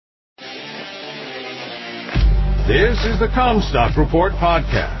This is the Comstock Report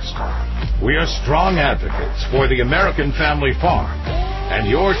podcast. We are strong advocates for the American family farm and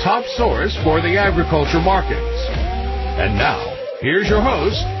your top source for the agriculture markets. And now, here's your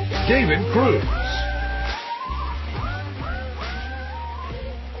host, David Cruz.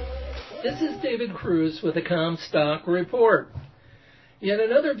 This is David Cruz with the Comstock Report. Yet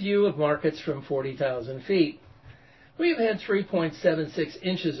another view of markets from 40,000 feet. We've had 3.76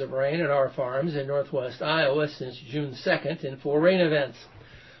 inches of rain at our farms in northwest Iowa since June 2nd in 4 rain events.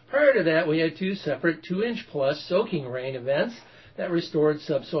 Prior to that, we had 2 separate 2-inch-plus soaking rain events that restored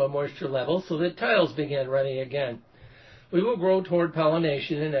subsoil moisture levels so that tiles began running again. We will grow toward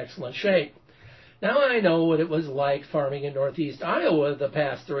pollination in excellent shape. Now I know what it was like farming in northeast Iowa the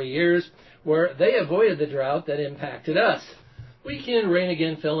past 3 years, where they avoided the drought that impacted us. Weekend rain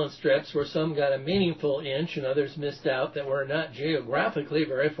again fell in strips where some got a meaningful inch and others missed out that were not geographically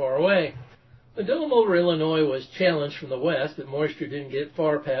very far away. The dome over Illinois was challenged from the west, but moisture didn't get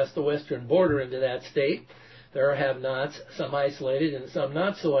far past the western border into that state. There are have-nots, some isolated and some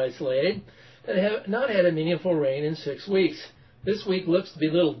not so isolated, that have not had a meaningful rain in 6 weeks. This week looks to be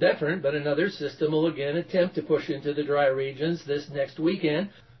a little different, but another system will again attempt to push into the dry regions this next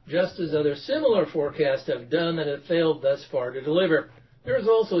weekend, just as other similar forecasts have done that have failed thus far to deliver. There is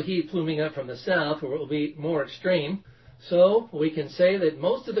also heat pluming up from the south, where it will be more extreme. So we can say that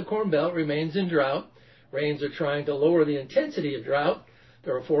most of the Corn Belt remains in drought. Rains are trying to lower the intensity of drought.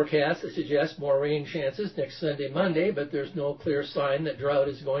 There are forecasts that suggest more rain chances next Sunday, Monday, but there's no clear sign that drought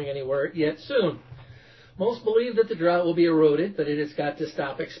is going anywhere yet soon. Most believe that the drought will be eroded, but it has got to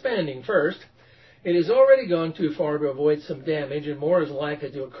stop expanding first. It has already gone too far to avoid some damage, and more is likely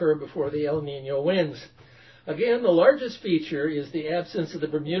to occur before the El Nino winds. Again, the largest feature is the absence of the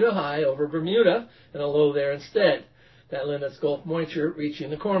Bermuda high over Bermuda and a low there instead. That limits Gulf moisture reaching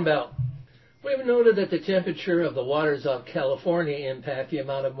the Corn Belt. We've noted that the temperature of the waters off California impact the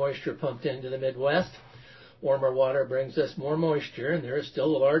amount of moisture pumped into the Midwest. Warmer water brings us more moisture, and there is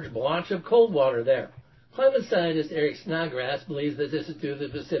still a large blotch of cold water there. Climate scientist Eric Snodgrass believes that this is due to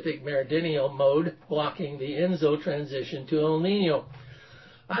the Pacific Meridional mode blocking the Enso transition to El Nino.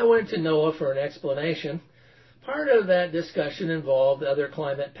 I went to NOAA for an explanation. Part of that discussion involved other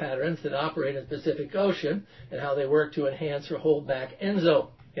climate patterns that operate in the Pacific Ocean and how they work to enhance or hold back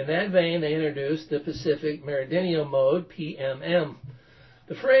Enso. In that vein, they introduced the Pacific Meridional mode, PMM.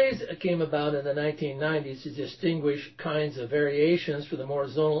 The phrase came about in the 1990s to distinguish kinds of variations for the more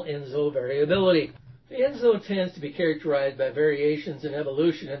zonal Enso variability. The Enso tends to be characterized by variations in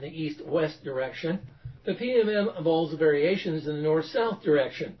evolution in the east-west direction. The PMM involves variations in the north-south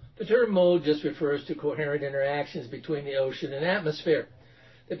direction. The term mode just refers to coherent interactions between the ocean and atmosphere.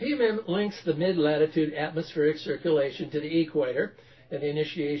 The PMM links the mid-latitude atmospheric circulation to the equator and the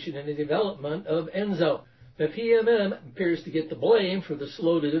initiation and the development of Enso. The PMM appears to get the blame for the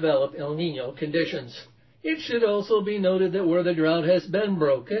slow-to-develop El Nino conditions. It should also be noted that where the drought has been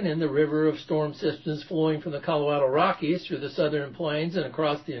broken and the river of storm systems flowing from the Colorado Rockies through the southern plains and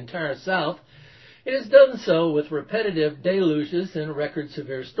across the entire South, it has done so with repetitive deluges and record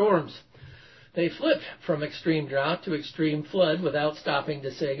severe storms. They flipped from extreme drought to extreme flood without stopping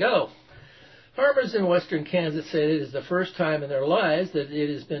to say go. Farmers in western Kansas said it is the first time in their lives that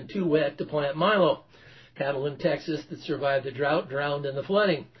it has been too wet to plant milo. Cattle in Texas that survived the drought drowned in the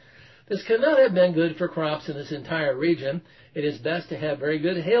flooding. This cannot have been good for crops in this entire region. It is best to have very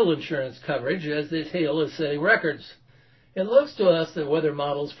good hail insurance coverage, as this hail is setting records. It looks to us that weather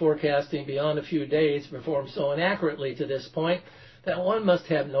models forecasting beyond a few days perform so inaccurately to this point that one must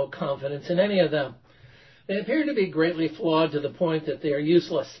have no confidence in any of them. They appear to be greatly flawed to the point that they are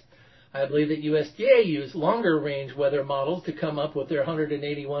useless. I believe that USDA used longer-range weather models to come up with their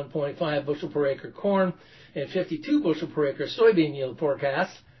 181.5 bushel per acre corn and 52 bushel per acre soybean yield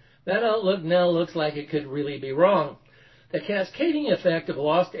forecasts. That outlook now looks like it could really be wrong. The cascading effect of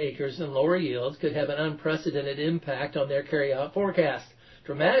lost acres and lower yields could have an unprecedented impact on their carry-out forecast,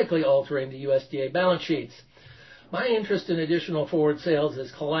 dramatically altering the USDA balance sheets. My interest in additional forward sales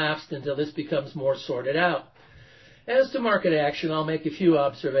has collapsed until this becomes more sorted out. As to market action, I'll make a few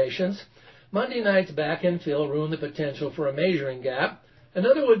observations. Monday night's back and fill ruin the potential for a measuring gap.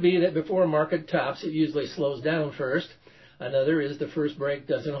 Another would be that before market tops, it usually slows down first. Another is the first break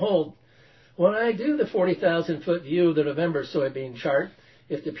doesn't hold. When I do the 40,000-foot view of the November soybean chart,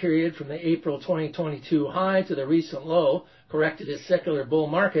 if the period from the April 2022 high to the recent low corrected a secular bull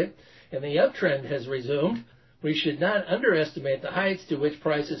market and the uptrend has resumed, we should not underestimate the heights to which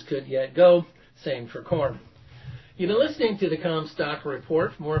prices could yet go. Same for corn. You've been listening to the Comstock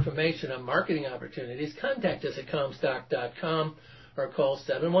Report. For more information on marketing opportunities, contact us at Comstock.com or call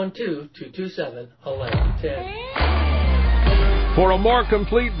 712-227-1110. For a more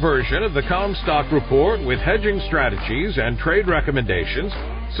complete version of the Comstock Report with hedging strategies and trade recommendations,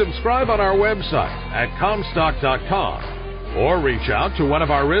 subscribe on our website at Comstock.com or reach out to one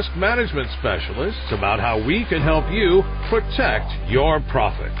of our risk management specialists about how we can help you protect your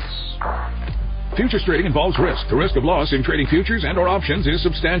profits. Futures trading involves risk. The risk of loss in trading futures and/or options is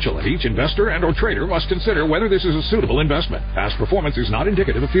substantial, and each investor and/or trader must consider whether this is a suitable investment. Past performance is not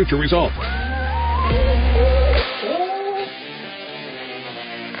indicative of future results.